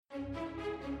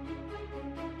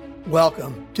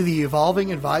Welcome to the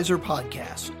Evolving Advisor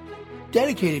Podcast,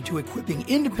 dedicated to equipping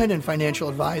independent financial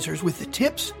advisors with the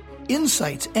tips,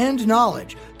 insights, and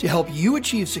knowledge to help you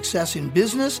achieve success in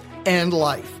business and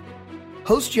life.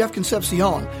 Host Jeff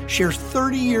Concepcion shares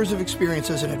 30 years of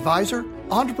experience as an advisor,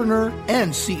 entrepreneur,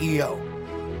 and CEO.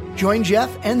 Join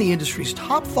Jeff and the industry's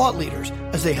top thought leaders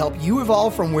as they help you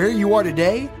evolve from where you are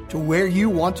today to where you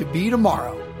want to be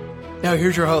tomorrow. Now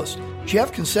here's your host,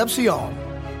 Jeff Concepcion.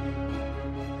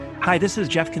 Hi, this is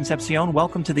Jeff Concepcion.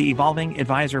 Welcome to the Evolving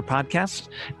Advisor Podcast.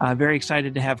 Very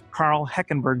excited to have Karl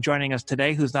Heckenberg joining us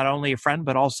today, who's not only a friend,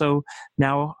 but also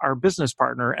now our business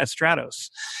partner at Stratos.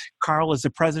 Karl is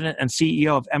the president and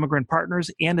CEO of Emigrant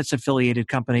Partners and its affiliated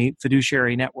company,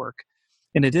 Fiduciary Network.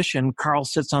 In addition, Karl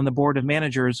sits on the board of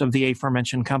managers of the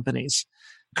aforementioned companies.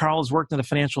 Karl has worked in the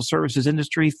financial services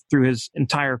industry through his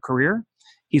entire career.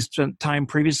 He's spent time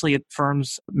previously at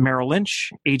firms Merrill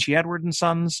Lynch, A.G. Edward &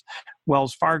 Sons,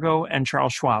 Wells Fargo, and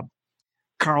Charles Schwab.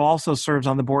 Karl also serves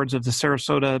on the boards of the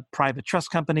Sarasota Private Trust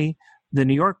Company, the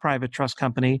New York Private Trust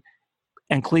Company,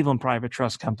 and Cleveland Private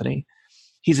Trust Company.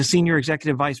 He's a senior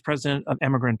executive vice president of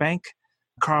Emigrant Bank.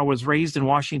 Karl was raised in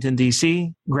Washington,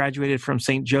 D.C., graduated from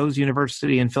St. Joe's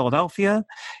University in Philadelphia,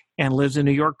 and lives in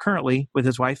New York currently with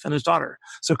his wife and his daughter.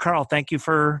 So, Karl, thank you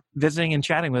for visiting and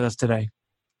chatting with us today.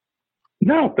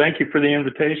 No, thank you for the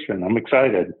invitation. I'm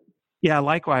excited. Yeah,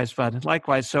 likewise, bud.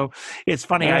 Likewise. So it's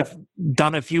funny, I've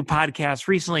done a few podcasts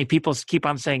recently. People keep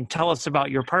on saying, tell us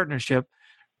about your partnership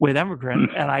with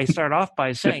Emigrant. And I start off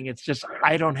by saying, it's just,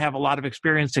 I don't have a lot of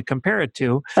experience to compare it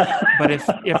to. But if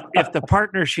the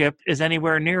partnership is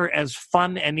anywhere near as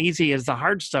fun and easy as the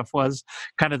hard stuff was,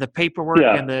 kind of the paperwork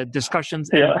and the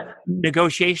discussions and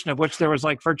negotiation of which there was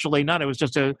like virtually none. It was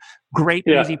just a great,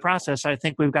 easy process. I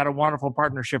think we've got a wonderful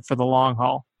partnership for the long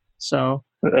haul. So.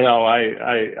 No,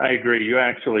 I agree. You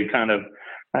actually kind of,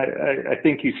 I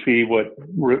think you see what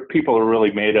people are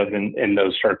really made of in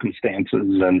those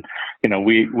circumstances. And, you know,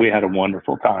 we had a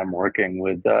wonderful time working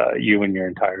with you and your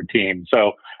entire team.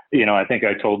 So, you know, I think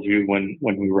I told you when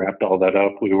we wrapped all that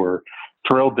up, we were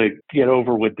thrilled to get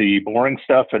over with the boring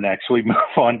stuff and actually move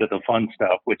on to the fun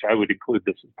stuff, which I would include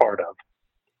this as part of.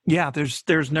 Yeah,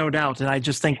 there's no doubt. And I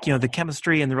just think, you know, the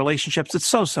chemistry and the relationships, it's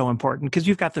so important because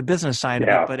you've got the business side of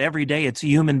it, but every day it's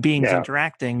human beings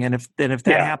interacting. And if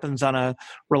that happens on a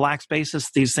relaxed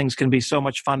basis, these things can be so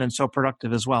much fun and so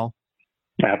productive as well.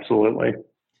 Absolutely.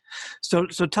 So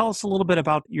tell us a little bit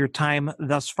about your time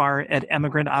thus far at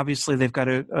Emigrant. Obviously, they've got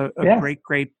a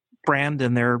great brand,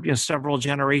 and they're several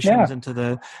generations into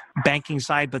the banking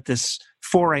side, but this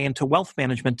foray into wealth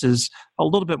management is a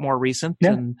little bit more recent.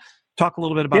 And talk a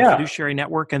little bit about Fiduciary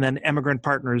Network and then Emigrant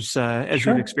Partners as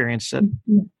you've experienced it.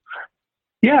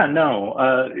 Yeah,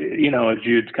 no. You know, as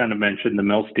you'd kind of mentioned, the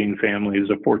Milstein family is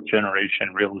a fourth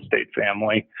generation real estate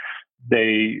family.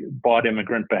 They bought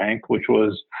Emigrant Bank, which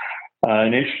was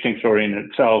an interesting story in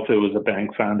itself. It was a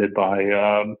bank founded by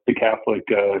the Catholic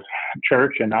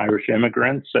Church and Irish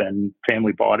immigrants, and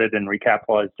family bought it and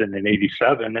recapitalized it in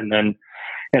 87. And then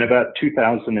in about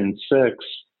 2006,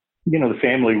 you know, the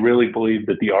family really believed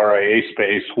that the RIA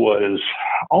space was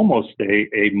almost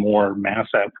a more mass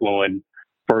affluent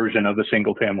version of a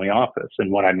single family office.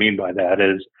 And what I mean by that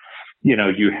is, you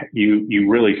know, you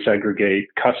really segregate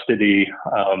custody,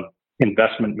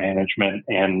 investment management,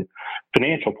 and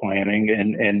financial planning,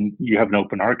 and you have an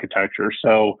open architecture.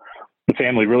 So the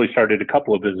family really started a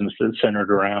couple of businesses centered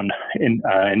around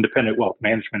independent wealth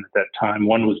management at that time.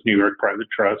 One was New York Private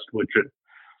Trust, which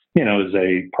is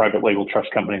a private label trust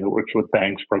company that works with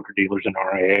banks, broker-dealers, and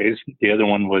RIAs. The other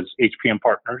one was HPM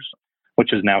Partners,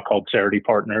 which is now called Sarity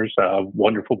Partners, a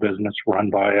wonderful business run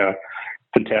by a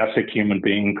fantastic human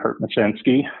being, Kurt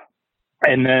Masensky.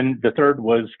 And then the third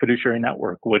was Fiduciary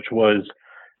Network, which was,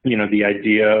 the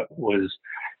idea was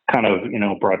kind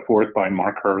of, brought forth by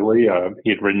Mark Hurley. He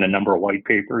had written a number of white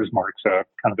papers. Mark's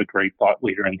kind of a great thought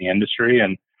leader in the industry.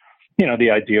 And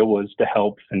the idea was to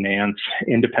help finance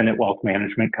independent wealth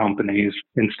management companies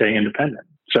and stay independent.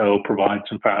 So provide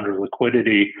some founder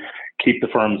liquidity, keep the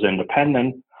firms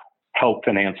independent, help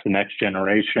finance the next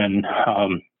generation.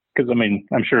 Because,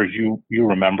 I'm sure as you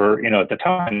remember, at the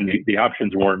time, the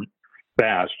options weren't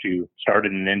vast. You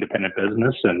started an independent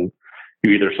business and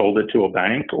you either sold it to a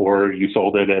bank or you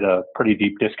sold it at a pretty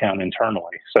deep discount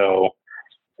internally. So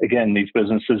again, these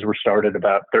businesses were started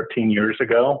about 13 years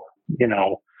ago.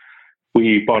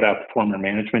 We bought out the former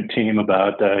management team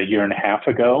about a year and a half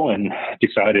ago and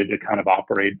decided to kind of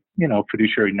operate,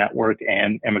 Fiduciary Network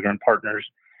and Emigrant Partners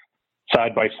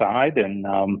side by side. And,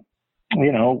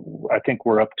 I think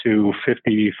we're up to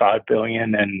 55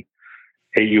 billion in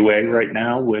AUA right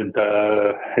now with,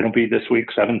 it'll be this week,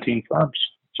 17 firms.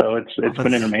 So it's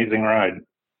been an amazing ride.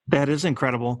 That is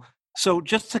incredible. So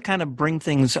just to kind of bring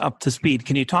things up to speed,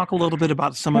 can you talk a little bit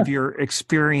about some of your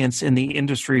experience in the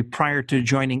industry prior to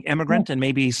joining Immigrant and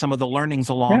maybe some of the learnings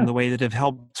along the way that have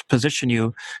helped position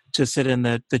you to sit in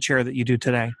the chair that you do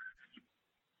today?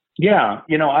 Yeah,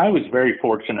 I was very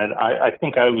fortunate. I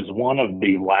think I was one of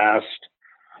the last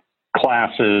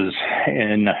classes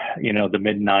in, the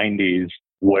mid 90s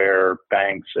where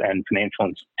banks and financial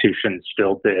institutions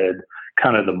still did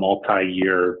kind of the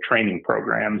multi-year training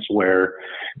programs where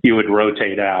you would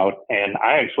rotate out. And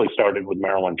I actually started with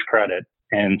Merrill Lynch Credit.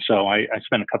 And so I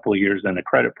spent a couple of years in the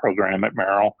credit program at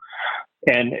Merrill.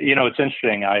 And, it's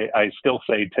interesting. I still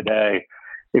say today,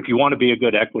 if you want to be a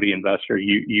good equity investor,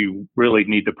 you really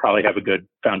need to probably have a good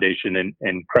foundation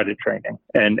in credit training.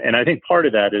 And I think part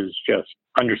of that is just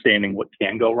understanding what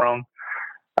can go wrong.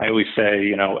 I always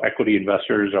say, equity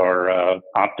investors are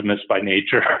optimists by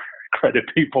nature. Credit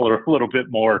people are a little bit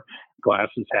more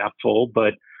glasses half full,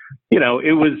 but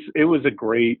it was a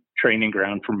great training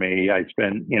ground for me. I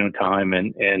spent time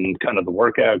in kind of the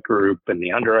workout group and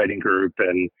the underwriting group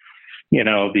and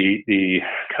the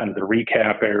kind of the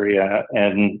recap area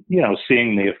and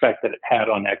seeing the effect that it had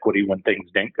on equity when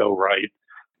things didn't go right.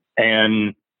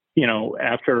 And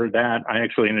after that, I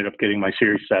actually ended up getting my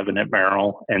Series 7 at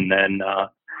Merrill, and then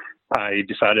I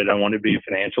decided I wanted to be a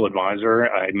financial advisor.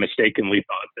 I mistakenly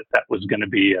thought that was going to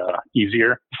be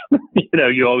easier.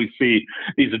 You always see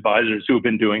these advisors who have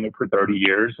been doing it for 30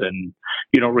 years and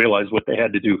you don't realize what they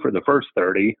had to do for the first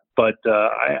 30. But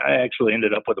I actually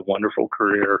ended up with a wonderful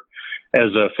career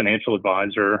as a financial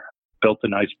advisor, built a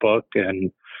nice book and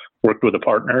worked with a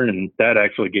partner. And that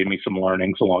actually gave me some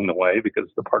learnings along the way because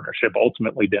the partnership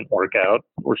ultimately didn't work out.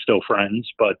 We're still friends,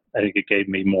 but I think it gave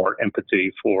me more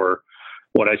empathy for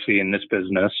what I see in this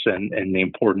business and the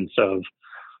importance of,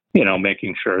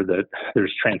 making sure that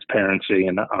there's transparency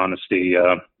and honesty,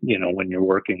 when you're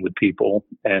working with people.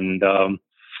 And, I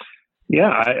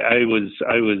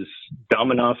was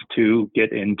dumb enough to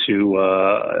get into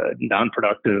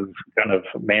non-productive kind of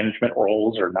management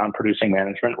roles or non-producing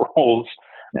management roles.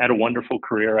 I had a wonderful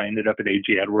career. I ended up at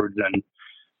A.G. Edwards and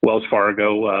Wells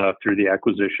Fargo through the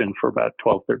acquisition for about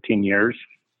 12, 13 years.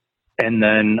 And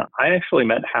then I actually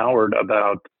met Howard I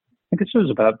guess it was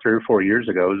about 3 or 4 years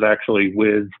ago. It was actually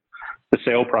with the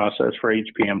sale process for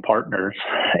HPM Partners.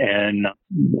 And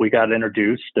we got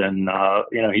introduced and,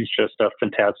 he's just a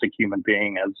fantastic human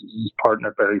being as his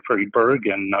partner, Barry Friedberg.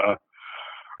 And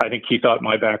I think he thought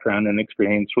my background and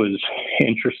experience was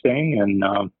interesting.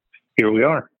 And here we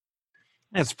are.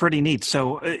 That's pretty neat.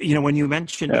 So, when you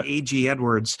mentioned A.G.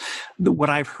 Edwards, what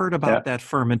I've heard about that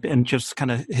firm and just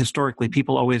kind of historically,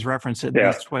 people always reference it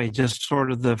this way, just sort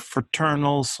of the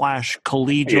fraternal /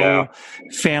 collegial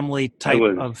family type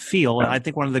of feel. And I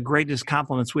think one of the greatest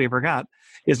compliments we ever got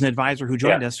is an advisor who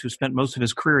joined us, who spent most of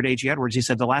his career at A.G. Edwards. He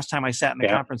said, the last time I sat in a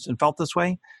conference and felt this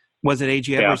way was at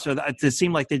A.G. Edwards. So it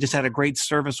seemed like they just had a great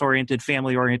service-oriented,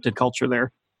 family-oriented culture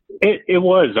there. It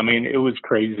was. I mean, it was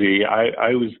crazy.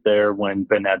 I was there when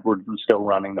Ben Edwards was still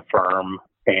running the firm.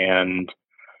 And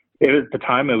at the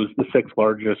time, it was the 6th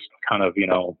largest kind of,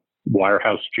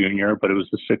 wirehouse junior, but it was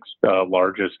the 6th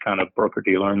largest kind of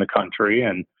broker-dealer in the country.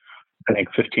 And I think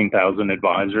 15,000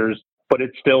 advisors. But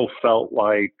it still felt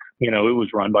like, it was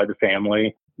run by the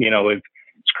family. As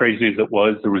crazy as it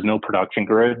was, there was no production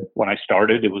grid. When I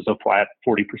started, it was a flat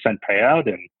 40% payout.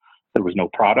 And there was no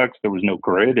products. There was no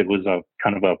grid. It was a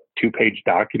kind of a 2-page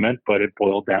document, but it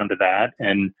boiled down to that.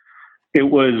 And it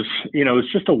was,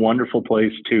 it's just a wonderful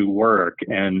place to work.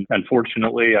 And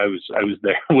unfortunately, I was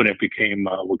there when it became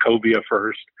Wachovia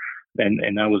first, and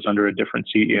that was under a different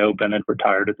CEO. Ben had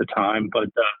retired at the time. But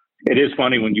it is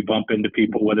funny when you bump into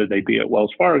people, whether they be at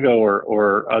Wells Fargo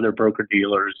or other broker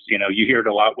dealers. You hear it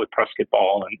a lot with Prescott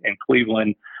Ball and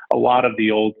Cleveland. A lot of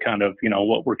the old kind of,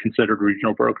 what were considered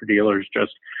regional broker dealers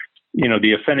just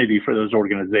the affinity for those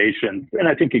organizations. And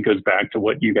I think it goes back to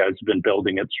what you guys have been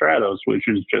building at Stratos, which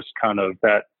is just kind of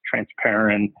that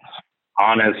transparent,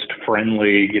 honest,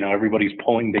 friendly, everybody's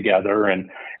pulling together and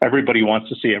everybody wants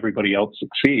to see everybody else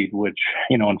succeed, which,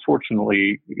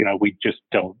 unfortunately, we just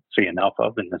don't see enough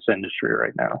of in this industry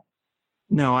right now.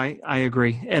 No, I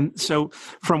agree. And so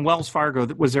from Wells Fargo,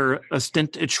 was there a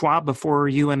stint at Schwab before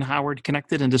you and Howard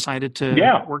connected and decided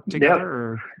to work together?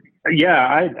 Or?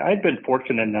 Yeah, I'd been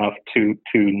fortunate enough to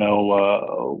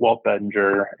know Walt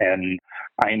Bettinger, and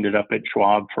I ended up at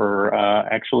Schwab for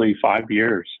actually 5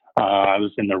 years. I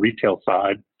was in the retail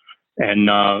side, and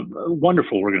a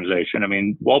wonderful organization. I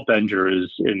mean, Walt Bettinger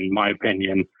is, in my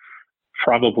opinion,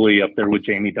 probably up there with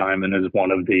Jamie Dimon as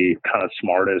one of the kind of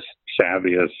smartest,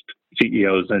 savviest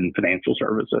CEOs in financial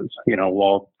services.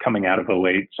 While coming out of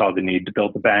 '08, saw the need to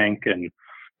build the bank and,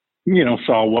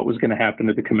 saw what was going to happen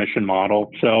to the commission model.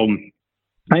 So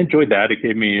I enjoyed that. It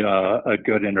gave me a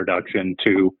good introduction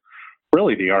to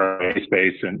really the RIA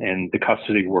space and the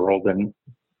custody world and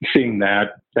seeing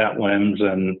that lens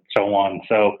and so on.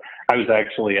 So I was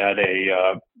actually at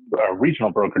a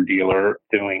regional broker dealer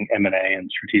doing M&A and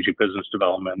strategic business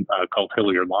development called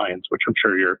Hilliard Lyons, which I'm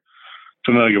sure you're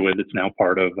familiar with. It's now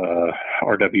part of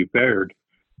R.W. Baird.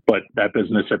 But that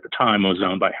business at the time was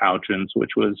owned by Houchins,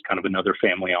 which was kind of another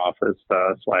family office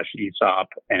slash ESOP.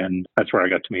 And that's where I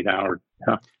got to meet Howard.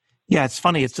 Yeah, it's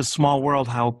funny. It's a small world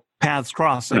how paths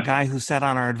cross. A guy who sat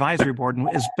on our advisory board and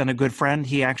has been a good friend.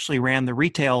 He actually ran the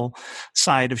retail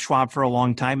side of Schwab for a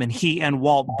long time. And he and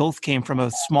Walt both came from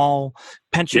a small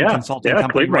pension consulting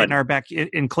company Cleveland. right in our back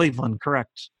in Cleveland.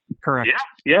 Correct.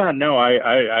 Yeah. No,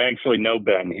 I actually know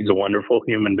Ben. He's a wonderful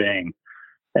human being.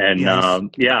 And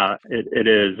it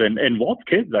is. And Walt's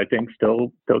kids, I think,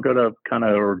 still go to kind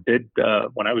of, or did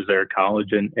when I was there at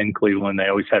college in Cleveland. They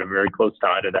always had a very close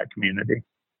tie to that community.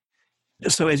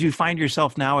 So as you find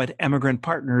yourself now at Emigrant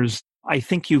Partners, I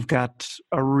think you've got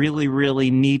a really,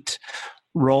 really neat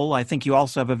role. I think you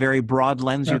also have a very broad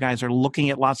lens. You guys are looking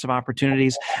at lots of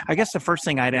opportunities. I guess the first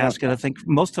thing I'd ask, and I think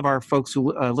most of our folks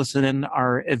who listen in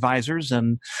are advisors,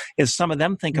 and is some of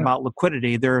them think about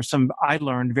liquidity. There are some, I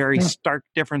learned, very stark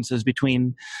differences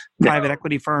between private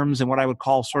equity firms and what I would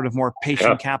call sort of more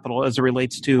patient capital as it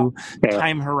relates to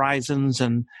time horizons.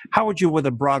 And how would you, with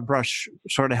a broad brush,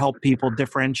 sort of help people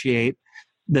differentiate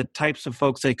the types of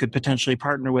folks they could potentially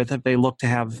partner with if they look to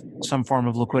have some form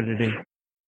of liquidity?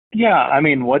 Yeah, I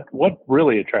mean, what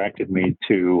really attracted me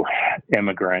to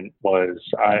Emigrant was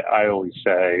I always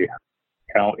say,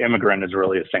 Emigrant is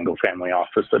really a single family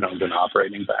office that owns an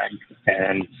operating bank.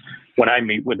 And when I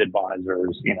meet with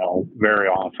advisors, very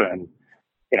often,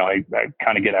 I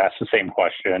kind of get asked the same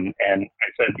question. And I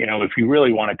said, if you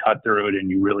really want to cut through it and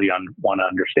you really want to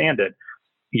understand it,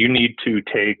 you need to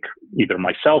take either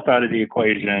myself out of the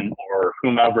equation or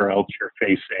whomever else you're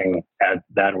facing at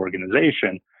that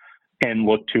organization and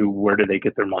look to where do they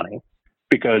get their money.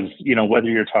 Because, whether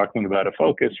you're talking about a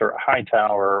Focus or a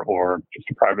Hightower or just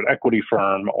a private equity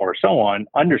firm or so on,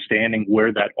 understanding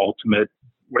where that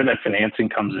financing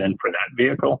comes in for that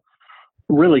vehicle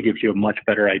really gives you a much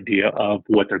better idea of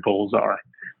what their goals are.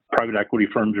 Private equity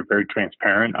firms are very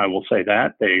transparent. I will say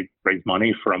that. They raise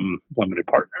money from limited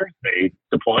partners. They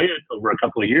deploy it over a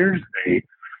couple of years. They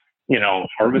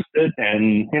harvest it.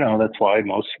 And, that's why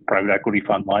most private equity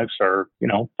fund lives are,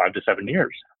 5 to 7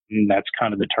 years. And that's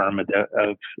kind of the term of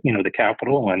the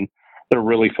capital. And they're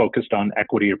really focused on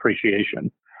equity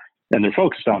appreciation. And they're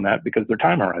focused on that because their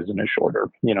time horizon is shorter.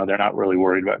 They're not really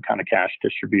worried about kind of cash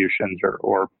distributions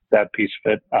or that piece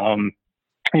of it.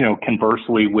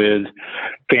 Conversely with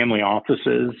family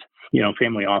offices,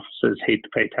 family offices hate to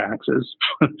pay taxes.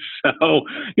 So,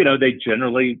 they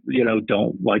generally,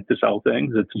 don't like to sell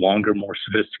things. It's longer, more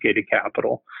sophisticated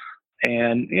capital.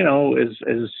 And,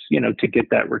 to get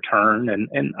that return.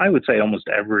 And I would say almost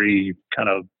every kind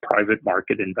of private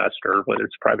market investor, whether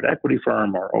it's a private equity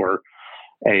firm or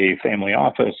a family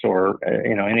office or,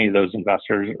 any of those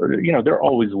investors, they're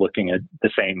always looking at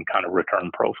the same kind of return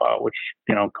profile, which,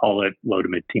 call it low to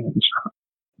mid teens.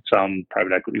 Some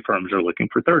private equity firms are looking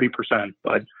for 30%,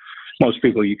 but most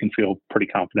people you can feel pretty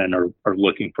confident are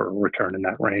looking for a return in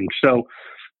that range. So,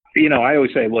 I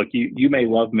always say, look, you may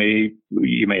love me,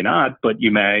 you may not, but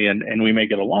you may, and we may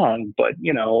get along, but,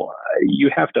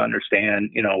 you have to understand,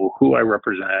 who I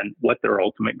represent, what their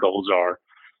ultimate goals are.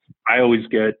 I always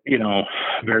get,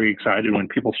 very excited when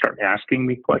people start asking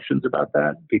me questions about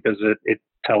that because it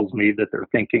tells me that they're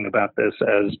thinking about this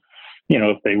as,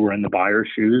 if they were in the buyer's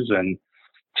shoes and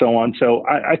so on. So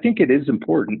I think it is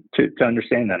important to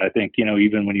understand that. I think,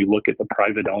 even when you look at the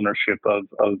private ownership of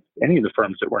any of the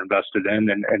firms that we're invested in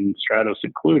and Stratos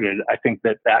included, I think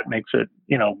that makes it,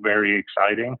 very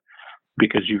exciting.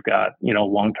 Because you've got,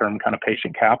 long-term kind of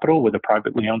patient capital with a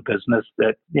privately owned business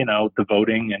that, the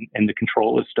voting and the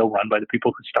control is still run by the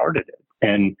people who started it.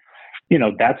 And,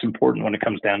 that's important when it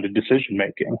comes down to decision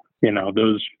making.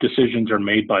 Those decisions are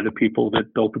made by the people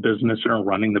that built the business and are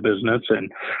running the business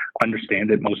and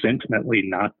understand it most intimately,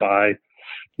 not by,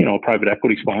 a private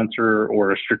equity sponsor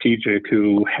or a strategic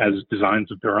who has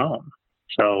designs of their own.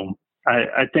 So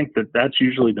I think that's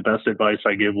usually the best advice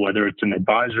I give, whether it's an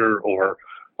advisor or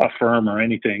a firm or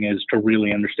anything, is to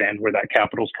really understand where that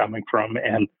capital is coming from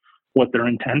and what their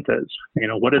intent is.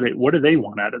 What do they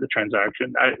want out of the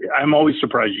transaction? I'm always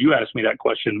surprised. You asked me that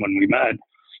question when we met.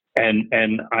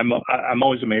 And I'm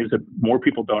always amazed that more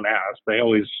people don't ask. They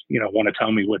always, want to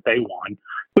tell me what they want,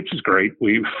 which is great.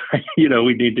 We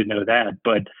need to know that,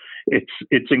 but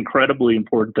it's incredibly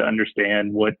important to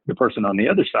understand what the person on the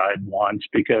other side wants,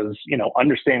 because,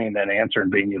 understanding that answer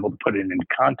and being able to put it into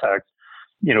context,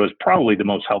 is probably the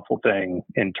most helpful thing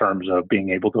in terms of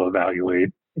being able to evaluate,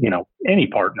 any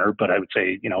partner, but I would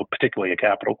say, particularly a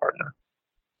capital partner.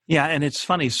 Yeah, and it's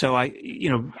funny. So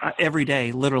every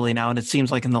day, literally now, and it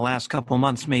seems like in the last couple of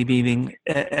months, maybe being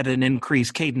at an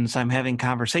increased cadence, I'm having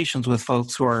conversations with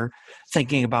folks who are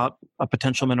thinking about a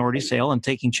potential minority sale and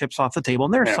taking chips off the table.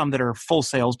 And there are some that are full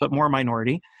sales, but more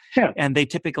minority. Yeah. And they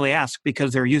typically ask,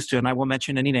 because they're used to, and I won't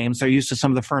mention any names, they're used to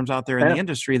some of the firms out there in the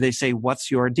industry. They say,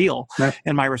 "What's your deal?"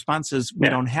 And my response is, "We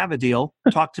don't have a deal.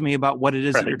 Talk to me about what it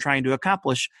is that you're trying to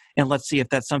accomplish, and let's see if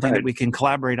that's something that we can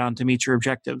collaborate on to meet your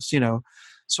objectives."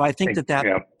 So I think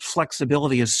that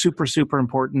flexibility is super, super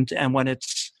important. And when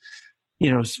it's,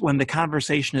 when the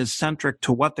conversation is centric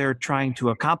to what they're trying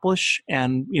to accomplish,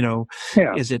 and,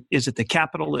 is it the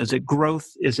capital? Is it growth?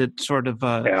 Is it sort of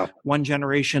one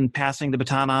generation passing the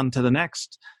baton on to the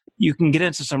next? You can get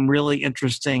into some really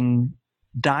interesting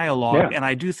dialogue. And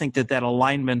I do think that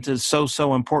alignment is so,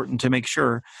 so important to make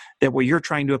sure that what you're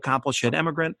trying to accomplish at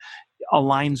Emigrant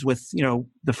aligns with,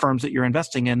 the firms that you're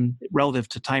investing in, relative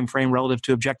to time frame, relative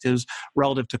to objectives,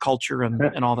 relative to culture,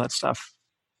 and all that stuff.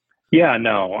 Yeah,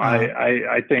 no,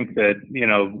 I think that,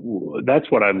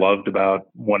 that's what I loved about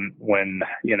when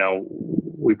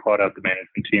we brought out the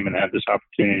management team and had this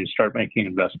opportunity to start making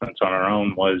investments on our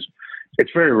own, was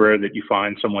it's very rare that you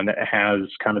find someone that has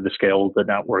kind of the scale of the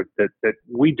network that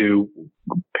we do,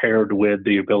 paired with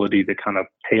the ability to kind of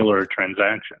tailor a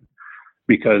transaction.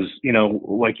 Because,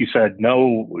 like you said,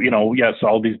 yes,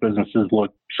 all these businesses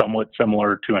look somewhat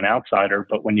similar to an outsider,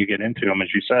 but when you get into them, as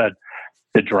you said,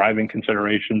 the driving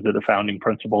considerations of the founding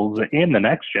principles in the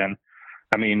next gen,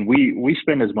 I mean, we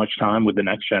spend as much time with the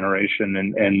next generation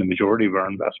and the majority of our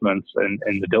investments and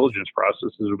the diligence process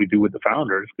as we do with the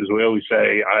founders, because we always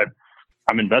say,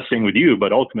 I'm investing with you,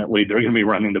 but ultimately they're going to be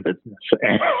running the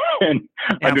business and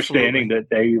understanding that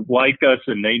they like us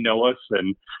and they know us,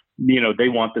 and they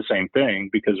want the same thing,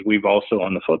 because we've also,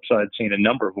 on the flip side, seen a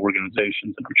number of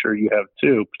organizations, and I'm sure you have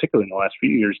too, particularly in the last few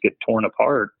years, get torn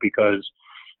apart because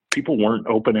people weren't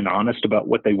open and honest about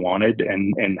what they wanted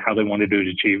and how they wanted to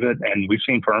achieve it. And we've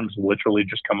seen firms literally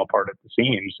just come apart at the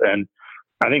seams. And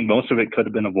I think most of it could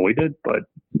have been avoided, but,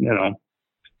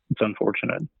 it's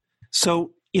unfortunate.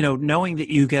 So, knowing that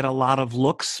you get a lot of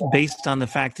looks based on the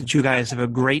fact that you guys have a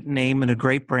great name and a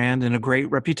great brand and a great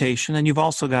reputation, and you've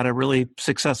also got a really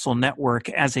successful network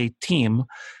as a team.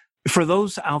 For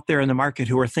those out there in the market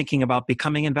who are thinking about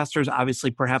becoming investors,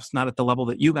 obviously perhaps not at the level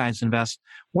that you guys invest,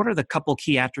 what are the couple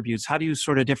key attributes? How do you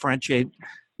sort of differentiate,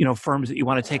 firms that you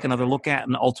want to take another look at,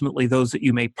 and ultimately those that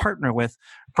you may partner with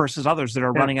versus others that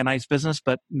are running a nice business,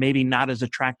 but maybe not as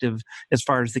attractive as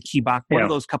far as the key box? What do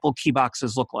those couple key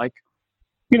boxes look like?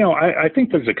 I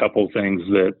think there's a couple of things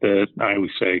that I always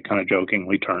say, kind of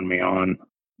jokingly, turn me on.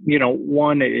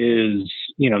 One is,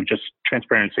 just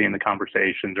transparency in the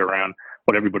conversations around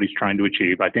what everybody's trying to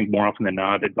achieve. I think more often than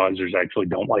not, advisors actually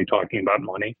don't like talking about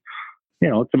money.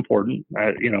 It's important.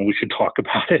 We should talk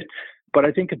about it. But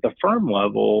I think at the firm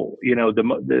level,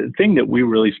 the thing that we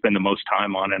really spend the most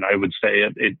time on, and I would say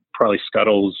it probably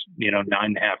scuttles,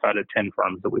 9.5 out of 10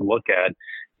 firms that we look at,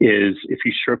 is if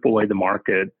you strip away the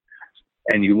market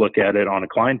and you look at it on a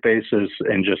client basis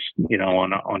and just,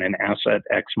 on an asset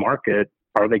X market,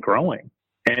 are they growing?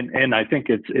 And I think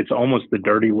it's almost the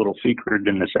dirty little secret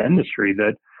in this industry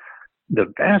that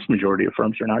the vast majority of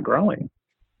firms are not growing.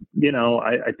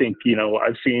 I think,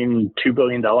 I've seen $2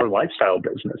 billion lifestyle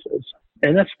businesses,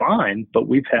 and that's fine, but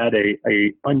we've had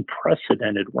a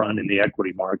unprecedented run in the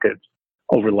equity markets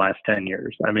over the last 10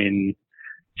 years. I mean,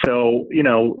 so,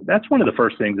 that's one of the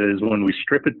first things is when we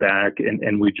strip it back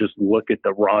and we just look at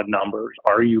the raw numbers.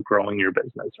 Are you growing your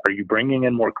business? Are you bringing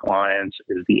in more clients?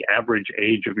 Is the average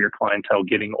age of your clientele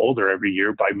getting older every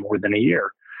year by more than a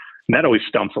year? And that always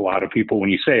stumps a lot of people when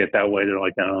you say it that way. They're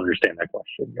like, I don't understand that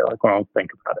question. You're like, well, think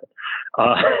about it.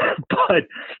 But,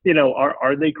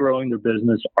 are they growing their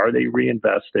business? Are they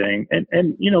reinvesting?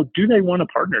 And do they want a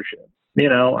partnership?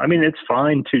 It's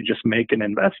fine to just make an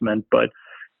investment, but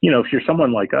if you're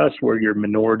someone like us where you're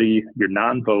minority, you're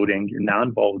non-voting, you're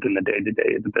non-involved in the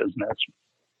day-to-day of the business,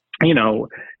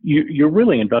 you're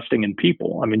really investing in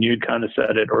people. I mean, you'd kind of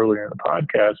said it earlier in the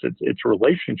podcast, it's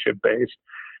relationship-based.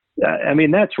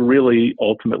 That's really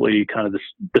ultimately kind of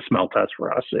the smell test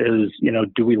for us is,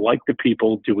 do we like the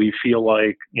people? Do we feel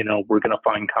like, we're going to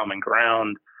find common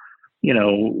ground?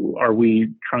 are we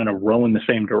trying to row in the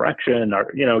same direction?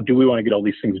 Or, do we want to get all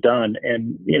these things done?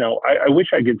 And, I wish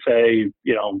I could say,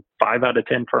 5 out of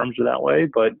 10 firms are that way,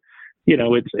 but,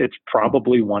 it's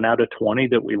probably 1 out of 20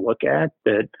 that we look at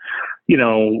that,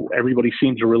 everybody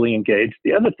seems to really engage.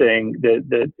 The other thing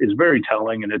that is very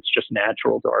telling, and it's just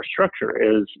natural to our structure,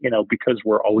 is, because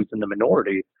we're always in the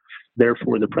minority,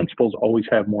 therefore the principals always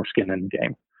have more skin in the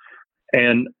game.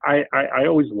 And I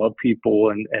always love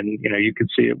people, and you can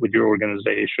see it with your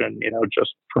organization,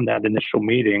 just from that initial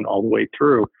meeting all the way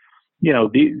through,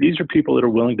 these are people that are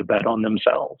willing to bet on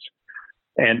themselves.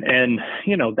 And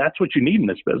that's what you need in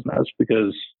this business,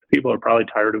 because people are probably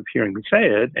tired of hearing me say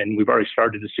it. And we've already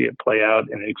started to see it play out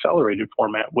in an accelerated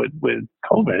format with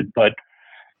COVID. But,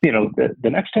 the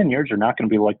next 10 years are not going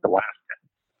to be like the last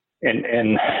 10.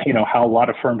 And how a lot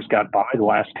of firms got by the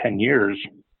last 10 years,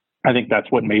 I think that's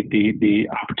what made the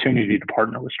opportunity to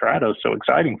partner with Stratos so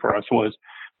exciting for us, was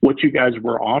what you guys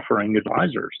were offering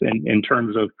advisors in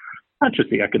terms of not just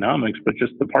the economics, but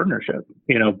just the partnership,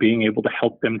 being able to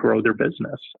help them grow their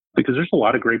business. Because there's a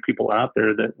lot of great people out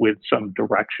there that with some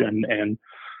direction and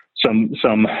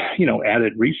some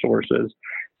added resources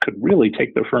could really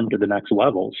take the firm to the next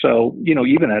level. So,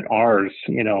 even at ours,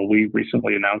 we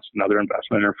recently announced another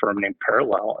investment in a firm named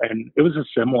Parallel, and it was a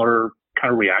similar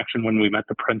kind of reaction when we met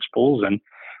the principals, and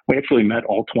we actually met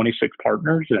all 26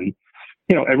 partners, and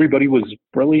everybody was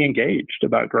really engaged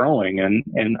about growing,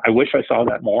 and I wish I saw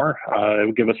that more. It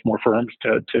would give us more firms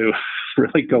to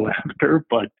really go after.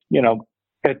 But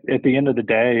at the end of the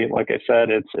day, like I said,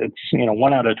 it's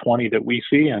 1 out of 20 that we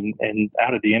see, and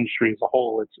out of the industry as a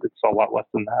whole, it's a lot less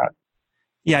than that.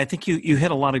 Yeah, I think you hit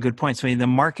a lot of good points. I mean, the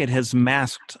market has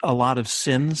masked a lot of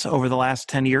sins over the last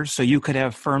 10 years. So you could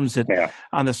have firms that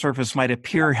on the surface might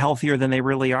appear healthier than they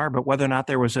really are, but whether or not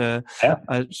there was a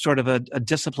sort of a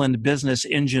disciplined business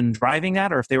engine driving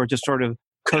that, or if they were just sort of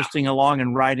coasting along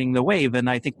and riding the wave. And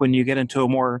I think when you get into a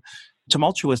more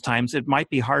tumultuous times, it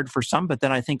might be hard for some, but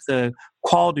then I think the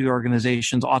quality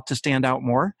organizations ought to stand out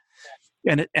more.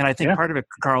 And I think part of it,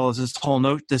 Karl, is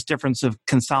this difference of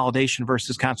consolidation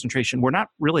versus concentration. We're not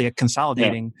really a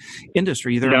consolidating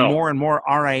industry. There are more and more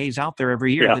RIAs out there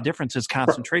every year. The difference is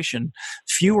concentration.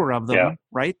 Fewer of them,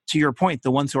 right? To your point,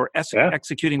 the ones who are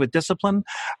executing with discipline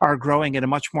are growing at a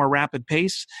much more rapid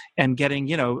pace and getting,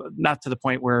 not to the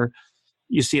point where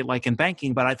you see it like in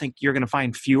banking, but I think you're going to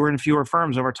find fewer and fewer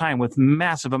firms over time with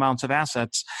massive amounts of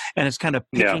assets. And it's kind of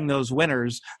picking those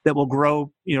winners that will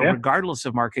grow, regardless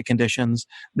of market conditions,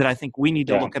 that I think we need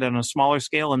to look at it on a smaller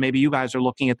scale. And maybe you guys are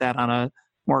looking at that on a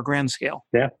more grand scale.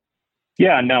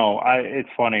 It's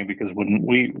funny because when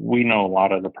we know a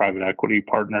lot of the private equity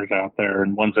partners out there,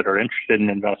 and ones that are interested in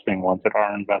investing, ones that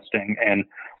are investing. And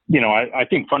I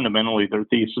think fundamentally their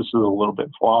thesis is a little bit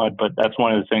flawed, but that's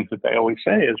one of the things that they always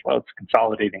say is, well, it's a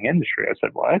consolidating industry. I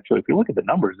said, well, actually, if you look at the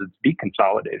numbers, it's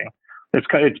deconsolidating.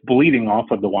 It's bleeding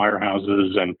off of the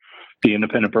wirehouses and the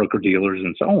independent broker dealers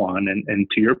and so on. And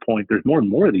to your point, there's more and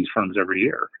more of these firms every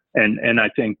year. And I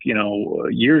think,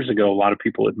 years ago, a lot of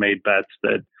people had made bets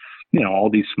that, all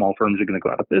these small firms are going to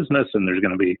go out of business and there's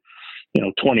going to be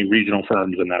 20 regional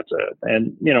firms and that's it.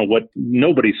 And, what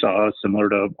nobody saw, similar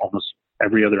to almost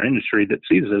every other industry that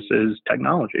sees this, is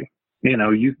technology.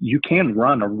 You can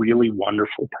run a really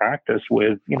wonderful practice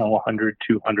with, 100,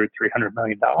 200, $300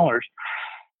 million.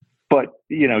 But,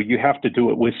 you have to do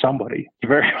it with somebody. It's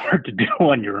very hard to do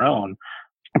on your own.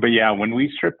 But when we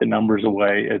strip the numbers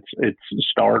away, it's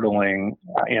startling,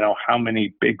 how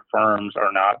many big firms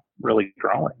are not really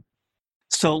growing.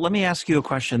 So let me ask you a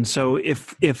question. So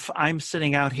if I'm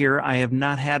sitting out here, I have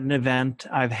not had an event,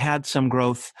 I've had some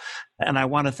growth, and I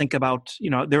want to think about,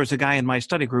 there was a guy in my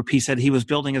study group, he said he was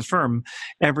building his firm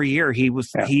every year. He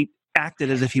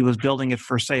acted as if he was building it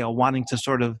for sale, wanting to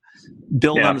sort of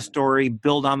build on the story,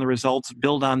 build on the results,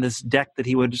 build on this deck that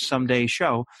he would someday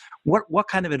show. What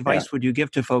kind of advice would you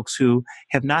give to folks who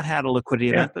have not had a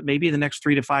liquidity event, but maybe the next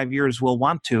 3 to 5 years will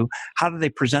want to? How do they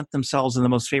present themselves in the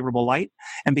most favorable light?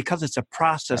 And because it's a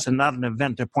process and not an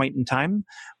event, a point in time,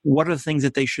 what are the things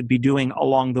that they should be doing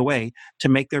along the way to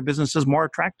make their businesses more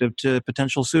attractive to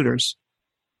potential suitors?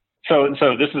 So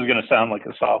this is going to sound like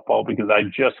a softball because I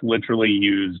just literally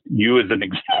used you as an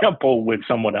example with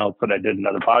someone else that I did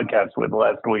another podcast with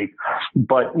last week.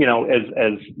 But,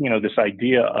 as this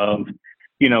idea of,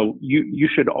 you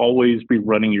should always be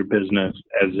running your business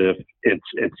as if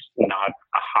it's not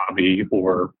a hobby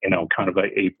or, kind of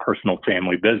a personal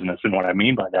family business. And what I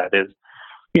mean by that is,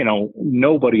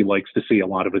 nobody likes to see a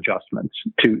lot of adjustments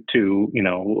to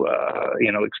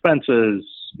expenses.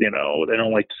 They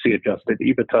don't like to see adjusted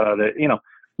EBITDA. That,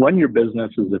 run your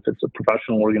business as if it's a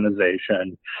professional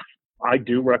organization. I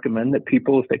do recommend that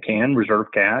people, if they can, reserve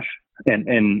cash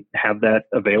and have that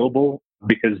available,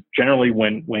 because generally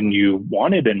when you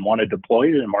want it and want to deploy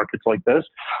it in markets like this,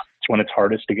 it's when it's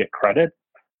hardest to get credit.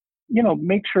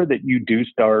 Make sure that you do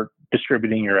start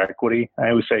distributing your equity. I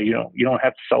always say, you don't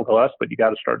have to sell to us, but you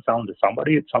got to start selling to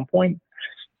somebody at some point.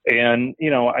 And,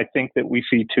 I think that we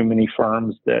see too many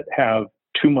firms that have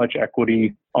too much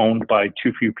equity owned by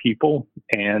too few people.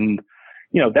 And,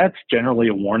 that's generally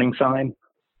a warning sign.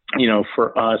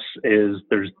 For us is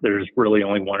there's really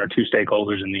only one or two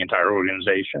stakeholders in the entire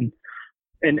organization.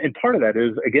 And part of that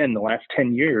is, again, the last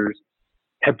 10 years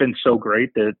have been so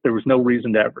great that there was no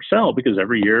reason to ever sell, because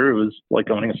every year it was like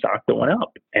owning a stock that went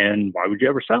up. And why would you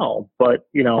ever sell? But,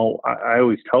 I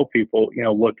always tell people,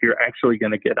 look, you're actually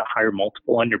going to get a higher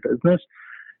multiple on your business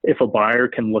if a buyer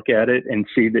can look at it and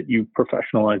see that you've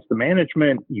professionalized the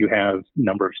management, you have a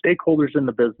number of stakeholders in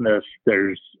the business.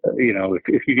 There's,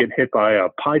 if you get hit by a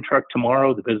pie truck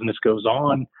tomorrow, the business goes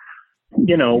on.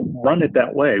 Run it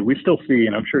that way. We still see,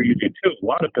 and I'm sure you do too, a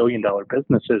lot of billion-dollar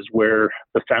businesses where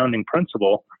the founding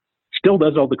principal still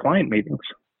does all the client meetings.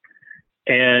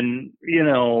 And,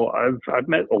 I've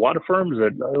met a lot of firms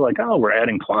that are like, oh, we're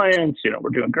adding clients, we're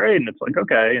doing great. And it's like,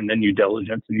 okay. And then you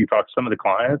diligence and you talk to some of the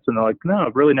clients and they're like, no,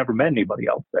 I've really never met anybody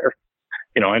else there.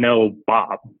 I know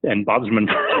Bob, and Bob's been,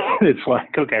 it's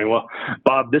like, okay, well,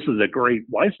 Bob, this is a great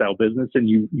lifestyle business and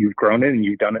you've grown it and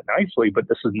you've done it nicely, but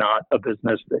this is not a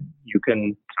business that you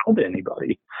can sell to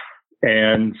anybody.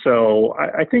 And so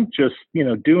I think just,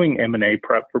 doing M&A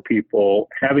prep for people,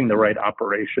 having the right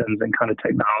operations and kind of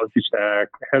technology stack,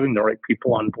 having the right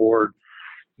people on board,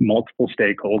 multiple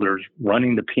stakeholders,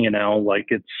 running the P&L like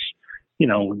it's,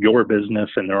 your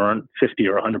business and there aren't 50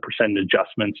 or 100%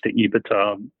 adjustments to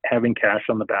EBITDA, having cash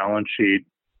on the balance sheet,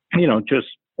 just,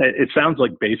 it sounds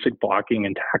like basic blocking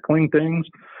and tackling things.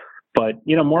 But,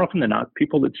 more often than not,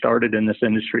 people that started in this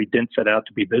industry didn't set out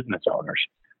to be business owners.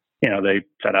 They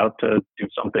set out to do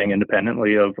something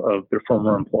independently of their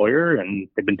former employer, and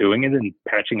they've been doing it and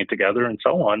patching it together and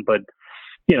so on. But,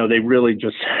 they really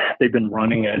they've been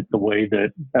running it the way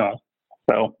that,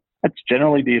 so that's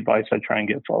generally the advice I try and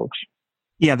give folks.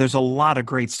 Yeah, there's a lot of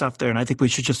great stuff there, and I think we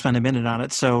should just spend a minute on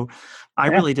it. So I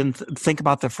really didn't think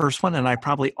about the first one, and I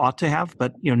probably ought to have,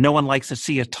 but no one likes to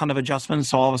see a ton of adjustments.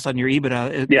 So all of a sudden your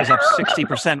EBITDA is up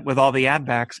 60% with all the add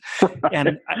backs.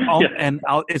 And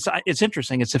it's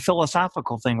interesting. It's a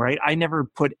philosophical thing, right? I never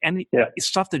put any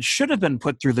stuff that should have been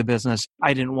put through the business.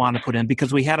 I didn't want to put in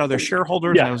because we had other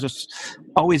shareholders. I was just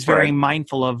always very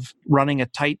mindful of running a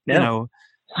tight,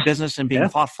 business and being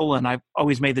thoughtful. And I've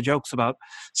always made the jokes about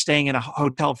staying in a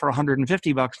hotel for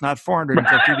 $150, not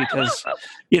 $450, because,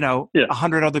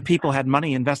 100 other people had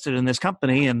money invested in this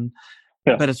company. And,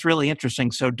 but it's really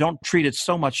interesting. So don't treat it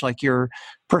so much like your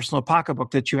personal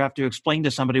pocketbook that you have to explain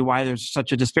to somebody why there's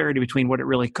such a disparity between what it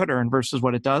really could earn versus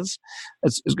what it does.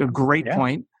 It's a great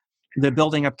point. The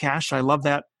building up cash. I love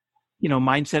that,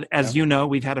 mindset. As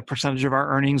we've had a percentage of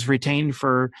our earnings retained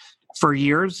for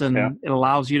years, and it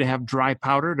allows you to have dry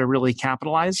powder to really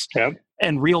capitalize.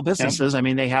 And real businesses, I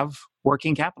mean, they have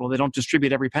working capital. They don't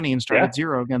distribute every penny and start at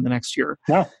zero again the next year.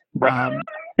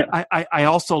 I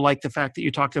also like the fact that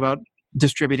you talked about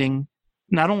distributing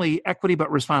not only equity, but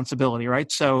responsibility,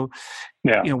 right? So,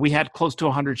 we had close to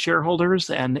 100 shareholders,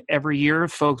 and every year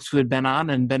folks who had been on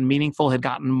and been meaningful had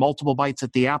gotten multiple bites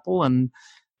at the apple. And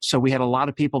so we had a lot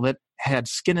of people that had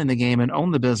skin in the game and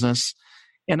owned the business.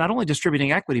 And not only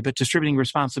distributing equity, but distributing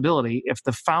responsibility. If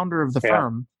the founder of the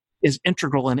firm is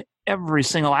integral in every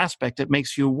single aspect, it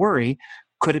makes you worry,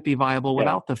 could it be viable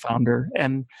without the founder?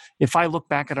 And if I look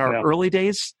back at our early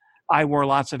days, I wore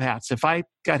lots of hats. If I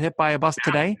got hit by a bus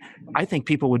today, I think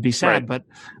people would be sad, but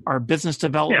our business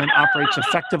development operates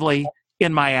effectively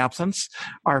in my absence.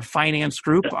 Our finance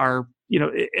group, our,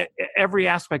 every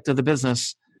aspect of the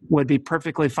business would be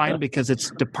perfectly fine because it's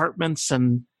departments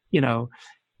and,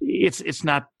 it's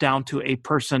not down to a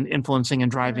person influencing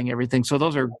and driving everything. So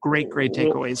those are great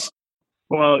takeaways.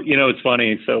 Well, it's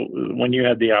funny. So when you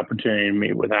had the opportunity to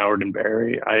meet with Howard and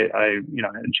Barry, I had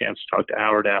a chance to talk to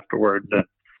Howard afterwards. And,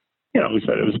 we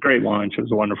said it was a great lunch. It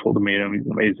was wonderful to meet him. He's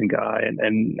an amazing guy.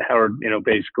 And Howard,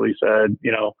 basically said,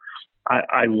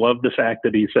 I love the fact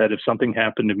that he said, if something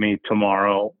happened to me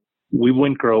tomorrow, we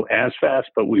wouldn't grow as fast,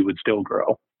 but we would still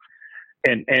grow.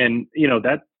 And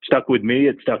that stuck with me.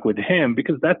 It stuck with him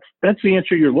because that's the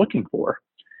answer you're looking for.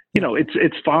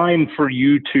 It's fine for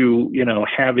you to,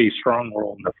 have a strong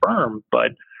role in the firm,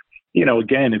 but,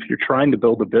 again, if you're trying to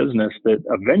build a business that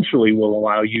eventually will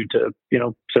allow you to,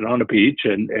 sit on a beach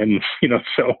and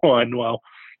so on, well,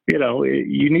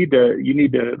 you need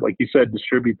to, like you said,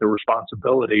 distribute the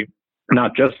responsibility,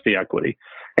 not just the equity.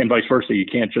 and vice versa. You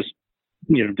can't just,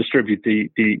 distribute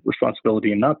the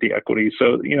responsibility and not the equity.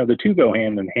 So, the two go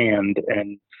hand in hand,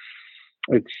 and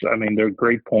they're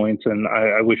great points. And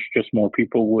I wish just more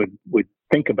people would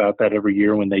think about that every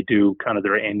year when they do kind of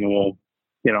their annual,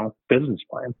 business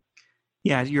plan.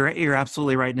 Yeah, you're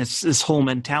absolutely right. And it's this whole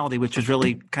mentality, which is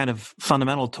really kind of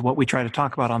fundamental to what we try to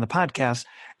talk about on the podcast,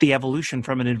 the evolution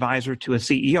from an advisor to a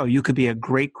CEO. You could be a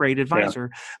great, great advisor,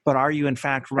 but are you in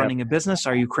fact running a business?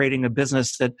 Are you creating a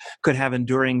business that could have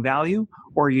enduring value?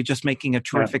 Or are you just making a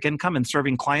terrific income and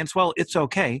serving clients well? It's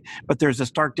okay, but there's a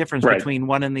stark difference between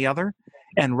one and the other.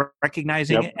 And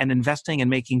recognizing it and investing and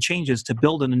making changes to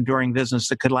build an enduring business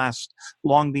that could last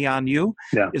long beyond you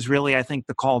is really, I think,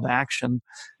 the call to action.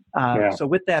 So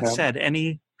with that said,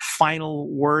 any final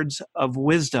words of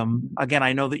wisdom? Again,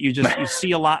 I know that you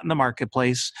see a lot in the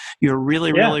marketplace. You're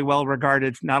really, really well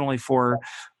regarded, not only for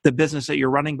the business that you're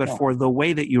running, but for the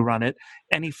way that you run it.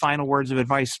 Any final words of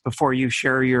advice before you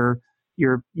share your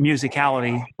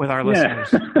musicality with our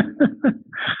listeners?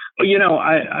 Well,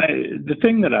 the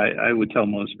thing that I would tell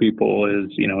most people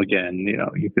is, again,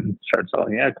 you can start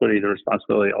selling the equity, the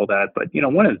responsibility, all that. But,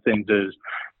 one of the things is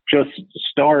just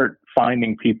start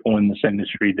finding people in this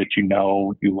industry that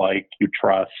you like, you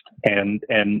trust, and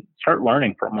start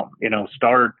learning from them.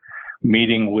 Start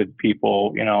meeting with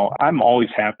people. I'm always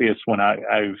happiest when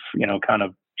I've kind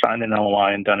of signed an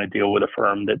LOI and done a deal with a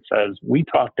firm that says we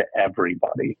talk to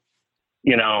everybody.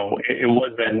 It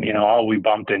wasn't, we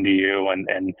bumped into you.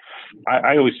 And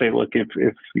I always say, look, if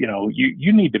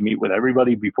you need to meet with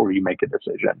everybody before you make a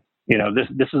decision.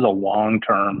 This is a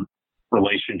long-term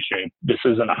relationship. This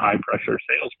isn't a high-pressure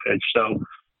sales pitch. So,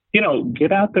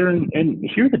 get out there and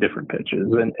hear the different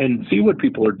pitches and see what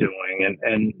people are doing.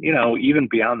 And even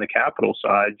beyond the capital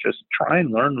side, just try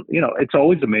and learn. It's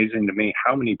always amazing to me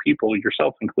how many people,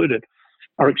 yourself included,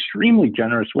 are extremely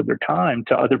generous with their time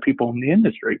to other people in the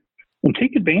industry. And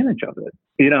take advantage of it.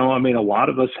 A lot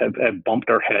of us have bumped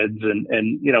our heads and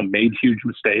made huge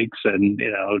mistakes. And,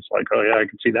 it's like, oh, yeah, I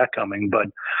can see that coming. But,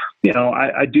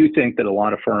 I do think that a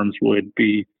lot of firms would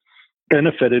be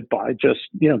benefited by just,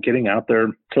 getting out there,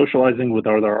 socializing with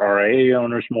other RIA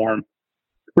owners more,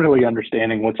 really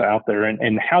understanding what's out there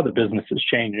and how the business is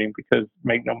changing. Because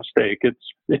make no mistake,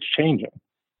 it's changing.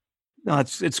 No,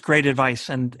 it's great advice.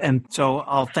 And so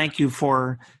I'll thank you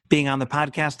for being on the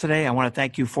podcast today. I want to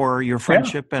thank you for your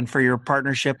friendship and for your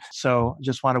partnership. So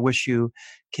just want to wish you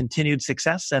continued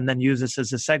success and then use this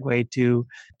as a segue to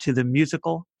the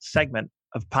musical segment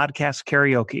of Podcast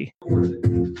Karaoke.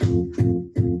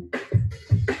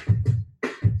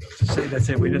 So that's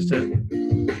it. We just did.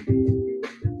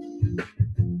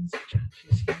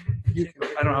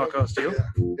 I don't know how it goes. Do you?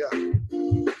 Yeah.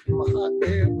 I'm a hot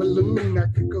air balloon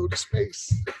that could go to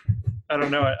space. I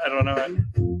don't know it.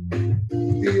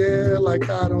 Yeah, like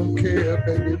I don't care,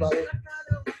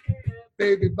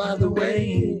 baby. By the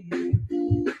way,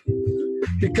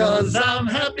 because I'm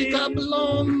happy, clap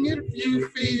along if you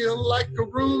feel like a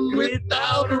room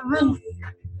without a roof.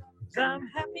 I'm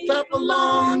happy. Clap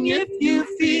along if you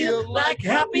feel like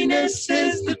happiness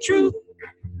is the truth.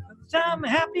 I'm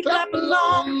happy. Clap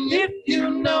along if you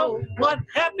know what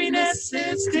happiness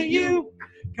is to you.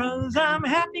 'Cause I'm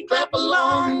happy. Clap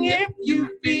along if you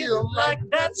feel like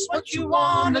that's what you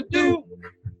want to do.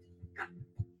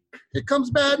 Here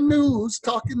comes bad news,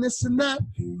 talking this and that.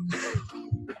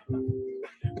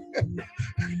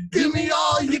 Give me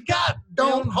all you got,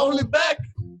 don't hold it back.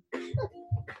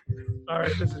 All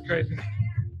right, this is crazy.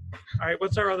 All right,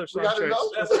 what's our other song choice?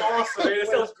 That's awesome. It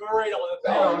sounds great on the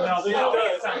No, it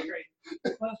does sound great.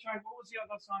 Let's try. What was the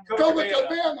other song? Go with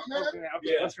Cabana, man.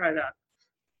 Okay, let's try that.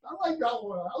 I like that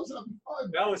one. I was having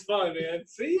fun. That was fun, man.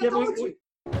 See?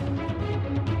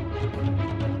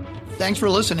 Thanks for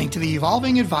listening to The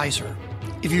Evolving Advisor.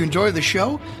 If you enjoyed the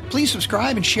show, please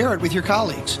subscribe and share it with your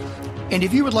colleagues. And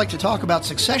if you would like to talk about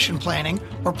succession planning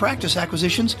or practice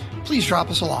acquisitions, please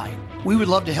drop us a line. We would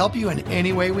love to help you in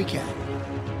any way we can.